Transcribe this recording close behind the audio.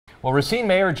Well, Racine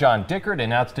Mayor John Dickert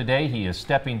announced today he is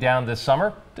stepping down this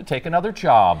summer to take another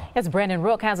job. Yes, Brandon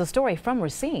Rook has a story from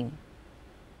Racine.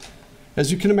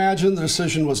 As you can imagine, the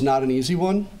decision was not an easy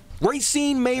one.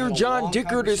 Racine Mayor John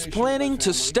Dickert is planning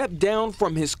to step down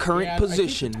from his current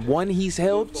position, one he's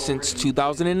held since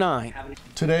 2009.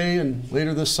 Today and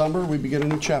later this summer, we begin a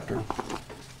new chapter,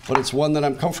 but it's one that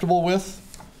I'm comfortable with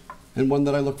and one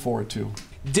that I look forward to.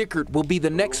 Dickert will be the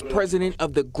next president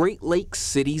of the Great Lakes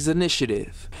Cities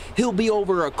Initiative. He'll be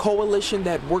over a coalition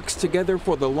that works together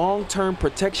for the long-term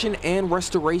protection and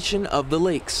restoration of the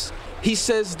lakes. He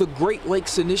says the Great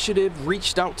Lakes Initiative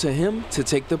reached out to him to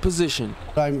take the position.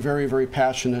 I'm very, very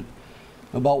passionate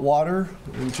about water,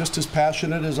 and just as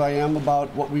passionate as I am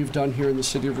about what we've done here in the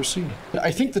city of Racine.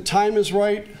 I think the time is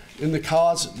right and the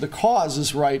cause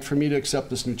is right for me to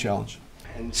accept this new challenge.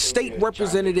 State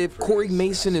Representative Corey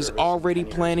Mason is already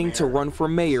planning to run for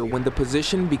mayor when the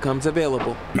position becomes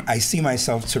available. I see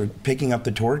myself sort of picking up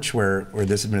the torch where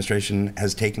this administration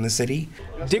has taken the city.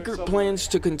 Dickert plans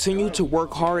to continue to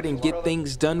work hard and get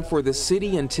things done for the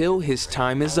city until his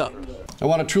time is up. I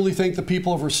want to truly thank the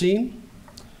people of Racine.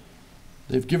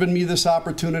 They've given me this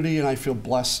opportunity and I feel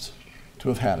blessed to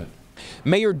have had it.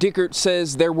 Mayor Dickert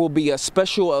says there will be a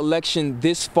special election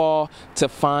this fall to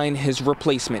find his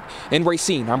replacement. In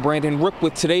Racine, I'm Brandon Rook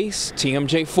with today's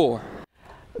TMJ4.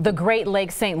 The Great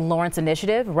Lakes St. Lawrence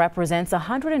Initiative represents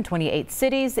 128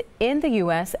 cities in the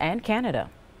U.S. and Canada.